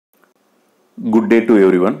Good day to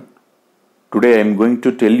everyone. Today I am going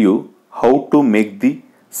to tell you how to make the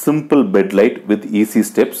simple bed light with easy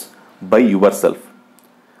steps by yourself.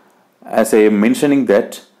 As I am mentioning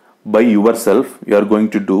that by yourself you are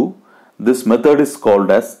going to do, this method is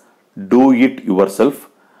called as do it yourself.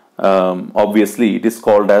 Obviously it is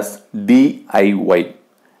called as DIY.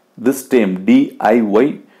 This term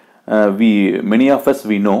DIY, many of us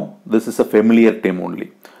we know this is a familiar term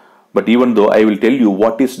only. But even though I will tell you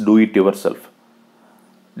what is do it yourself.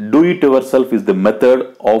 Do it yourself is the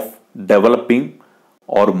method of developing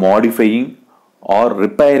or modifying or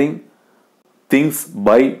repairing things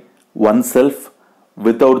by oneself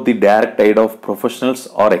without the direct aid of professionals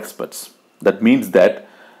or experts. That means that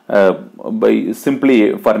by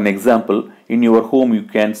simply, for an example, in your home you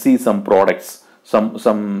can see some products, some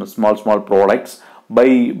small products.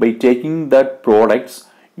 By taking that products,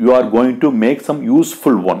 you are going to make some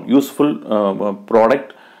useful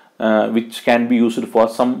product which can be used for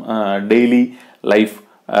some daily life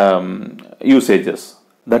usages.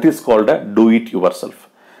 That is called a do it yourself.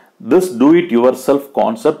 This do it yourself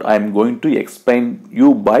concept I am going to explain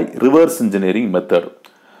you by reverse engineering method.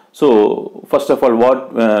 So first of all,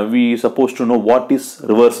 what we supposed to know what is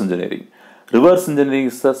reverse engineering. Reverse engineering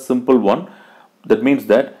is a simple one. That means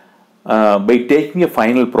that by taking a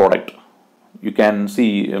final product, you can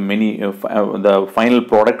see the final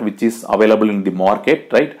product which is available in the market,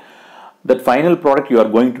 right? That final product you are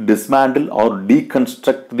going to dismantle or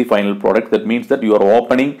deconstruct the final product. That means that you are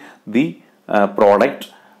opening the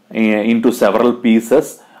product into several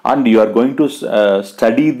pieces and you are going to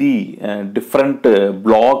study the different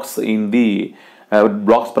blocks in the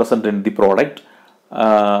blocks present in the product,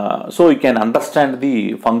 so you can understand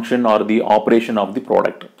the function or the operation of the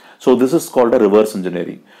product. So this is called a reverse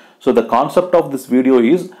engineering. So the concept of this video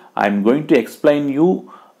is I am going to explain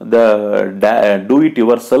you the do it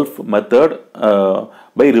yourself method by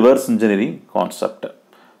reverse engineering concept.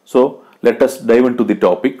 So let us dive into the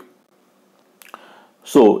topic.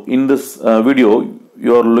 So in this video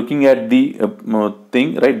you are looking at the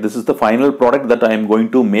thing, right? This is the final product that I am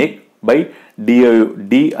going to make by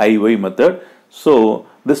DIY method. So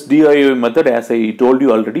this DIY method, as I told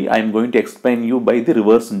you already, I am going to explain you by the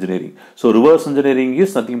reverse engineering. So reverse engineering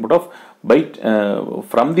is nothing but of by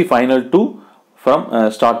from the final to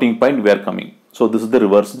from starting point we are coming. So this is the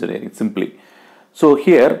reverse engineering simply. So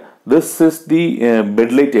here this is the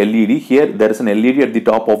bed light LED. Here there is an LED at the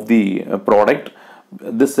top of the product.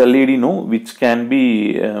 This LED, which can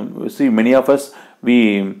be see, many of us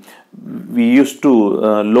we used to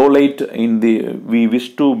low light in the we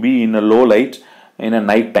wish to be in a low light in a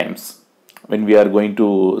night times when we are going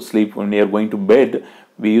to sleep, when we are going to bed.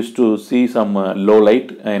 We used to see some low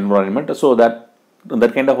light environment, so that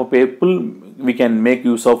kind of a people we can make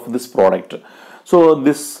use of this product. So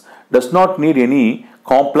this does not need any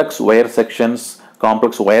complex wire sections,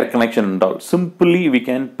 complex wire connection and all. Simply we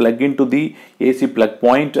can plug into the AC plug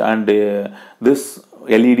point and this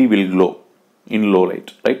LED will glow in low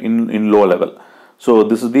light, right, in low level. So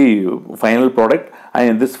this is the final product,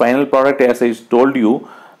 and this final product, as I told you,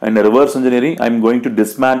 in reverse engineering I am going to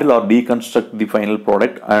dismantle or deconstruct the final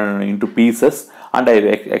product into pieces, and I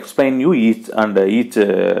explain you each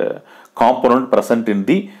component present in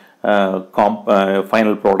the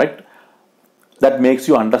final product. That makes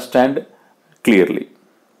you understand clearly.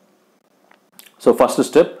 So first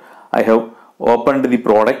step, I have opened the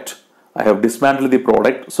product, I have dismantled the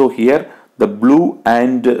product. So here the blue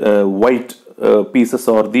and white pieces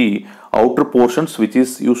are the outer portions which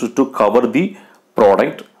is used to cover the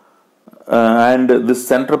product, and this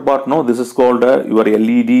center part, this is called your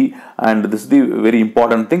LED, and this is the very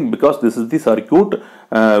important thing because this is the circuit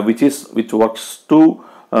which works to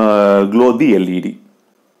glow the LED.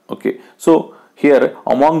 Okay, so here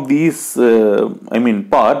among these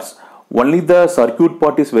parts, only the circuit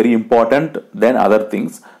part is very important than other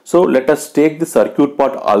things. So let us take the circuit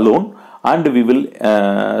part alone and we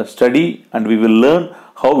will study and we will learn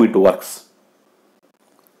how it works.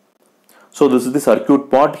 So this is the circuit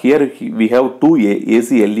part. Here we have two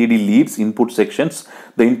AC LED leads input sections.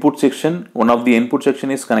 The input section, one of the input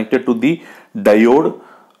section is connected to the diode,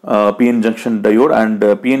 PN junction diode, and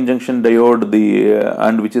PN junction diode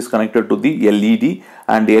and which is connected to the LED,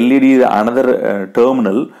 and LED is another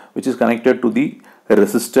terminal which is connected to the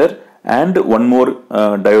resistor, and one more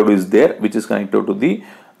diode is there which is connected to the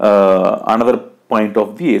another point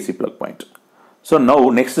of the AC plug point. So now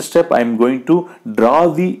next step, I am going to draw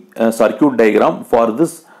the circuit diagram for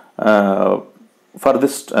this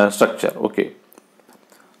structure. Okay.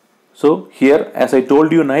 So here, as I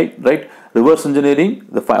told you, right, reverse engineering,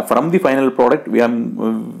 from the final product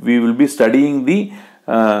we will be studying the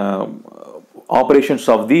operations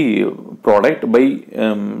of the product by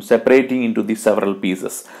separating into the several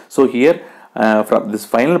pieces. So here from the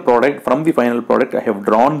final product I have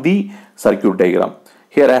drawn the circuit diagram.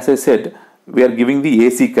 Here, as I said, we are giving the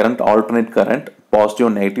AC current, alternate current, positive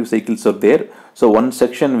and negative cycles are there. So one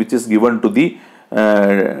section which is given to the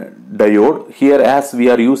diode. Here, as we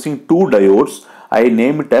are using two diodes, I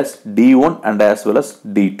name it as D1 and as well as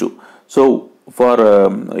D2. So for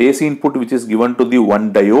AC input which is given to the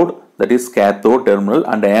one diode, that is cathode terminal,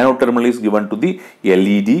 and anode terminal is given to the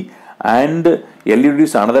LED, and LED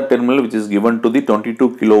is another terminal which is given to the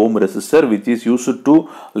 22 kilo ohm resistor, which is used to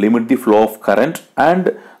limit the flow of current,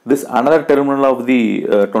 and this another terminal of the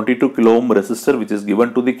 22 kilo ohm resistor which is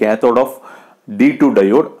given to the cathode of D2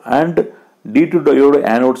 diode, and D2 diode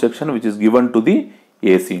anode section which is given to the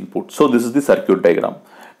AC input. So this is the circuit diagram.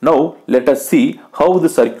 Now let us see how the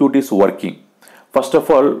circuit is working. First of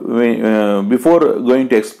all, before going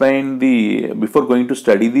to study the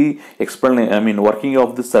working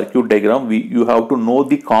of the circuit diagram, you have to know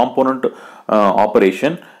the component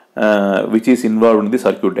operation which is involved in the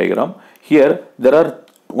circuit diagram. Here there are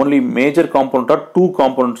only major component, or two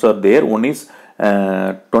components are there. One is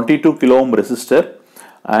 22 kilo ohm resistor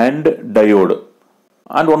and diode,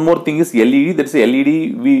 and one more thing is LED. That is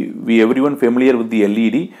LED. We everyone familiar with the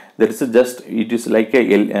LED. That is just, it is like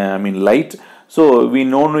a light. So we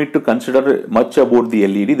no need to consider much about the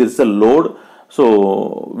LED. There is a load.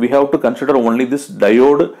 So we have to consider only this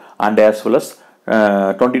diode and as well as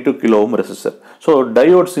 22 kilo ohm resistor. So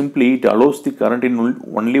diode simply, it allows the current in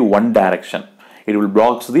only one direction. It will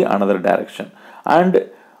blocks the another direction. And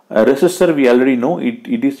resistor, we already know it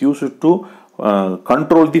is used to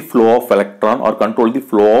control the flow of electron or control the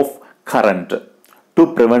flow of current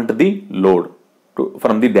to prevent the load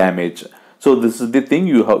from the damage. So this is the thing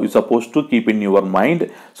you're supposed to keep in your mind.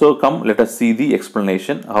 So come, let us see the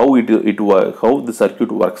explanation how how the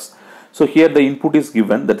circuit works. So here the input is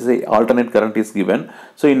given, that is a alternate current is given.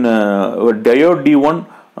 So in diode D1,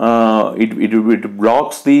 it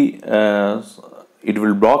blocks the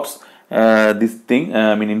this thing,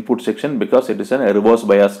 input section, because it is a reverse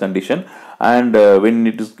bias condition, and when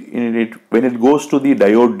it goes to the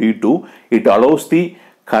diode D2, it allows the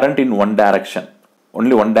current in one direction.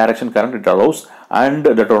 Only one direction current it allows, and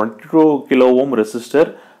the 22 kilo ohm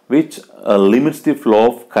resistor which limits the flow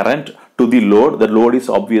of current to the load. The load is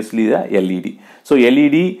obviously the LED. So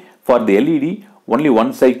LED, for the LED, only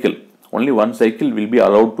one cycle will be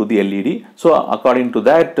allowed to the LED. So according to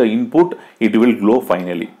that input, it will glow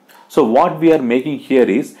finally. So what we are making here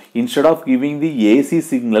is, instead of giving the AC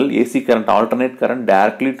signal, AC current, alternate current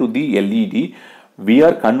directly to the LED, we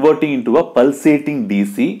are converting into a pulsating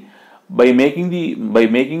DC. By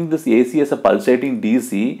making this AC as a pulsating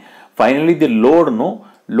DC, finally the load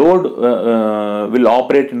will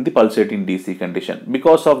operate in the pulsating DC condition.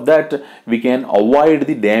 Because of that, we can avoid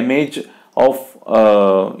the damage of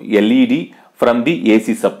LED from the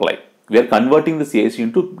AC supply. We are converting this AC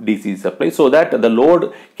into DC supply so that the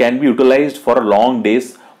load can be utilized for long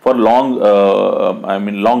days, for long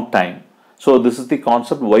time. So this is the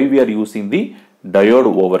concept why we are using the diode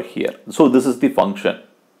over here. So this is the function.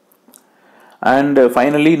 And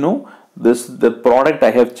finally, the product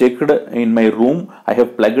I have checked in my room. I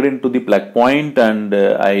have plugged into the plug point, and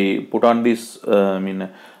I put on this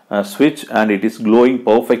switch, and it is glowing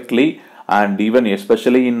perfectly. And even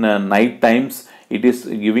especially in night times, it is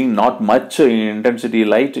giving not much intensity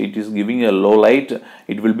light. It is giving a low light.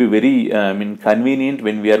 It will be very convenient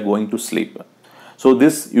when we are going to sleep. So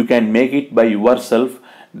this you can make it by yourself.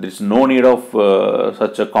 There is no need of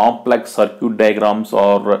such a complex circuit diagrams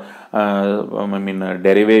or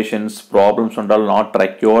derivations, problems and all not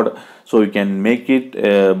required. So you can make it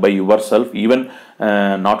by yourself. Even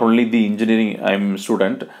not only the engineering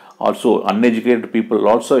student, also uneducated people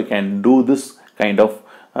also can do this kind of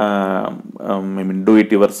do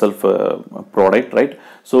it yourself product, right?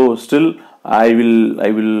 So still I will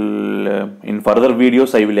in further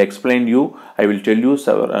videos I will explain you. I will tell you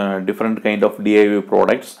different kind of DIY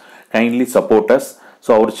products. Kindly support us.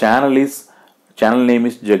 So our channel name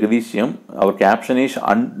is JagadeshM. Our caption is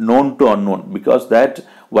unknown to unknown, because that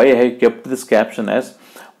why I have kept this caption as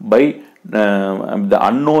by the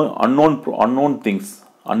unknown things,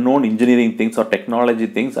 unknown engineering things or technology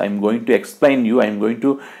things. I am going to explain you. I am going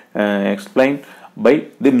to explain by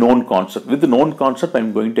the known concept. With the known concept, I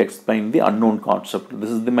am going to explain the unknown concept. This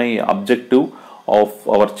is my objective of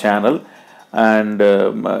our channel, and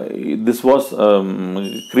this was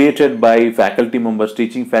created by faculty members,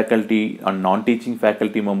 teaching faculty and non-teaching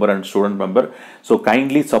faculty member and student member. So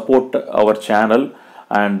kindly support our channel,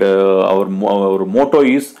 and our motto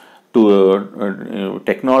is to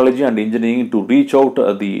technology and engineering to reach out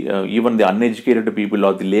even the uneducated people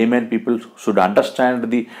or the layman people should understand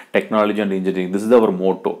the technology and engineering. This is our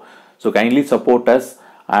motto. So kindly support us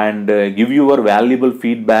and give your valuable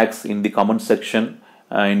feedbacks in the comment section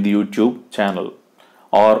in the YouTube channel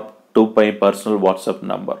or to my personal WhatsApp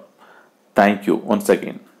number. Thank you once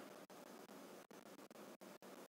again.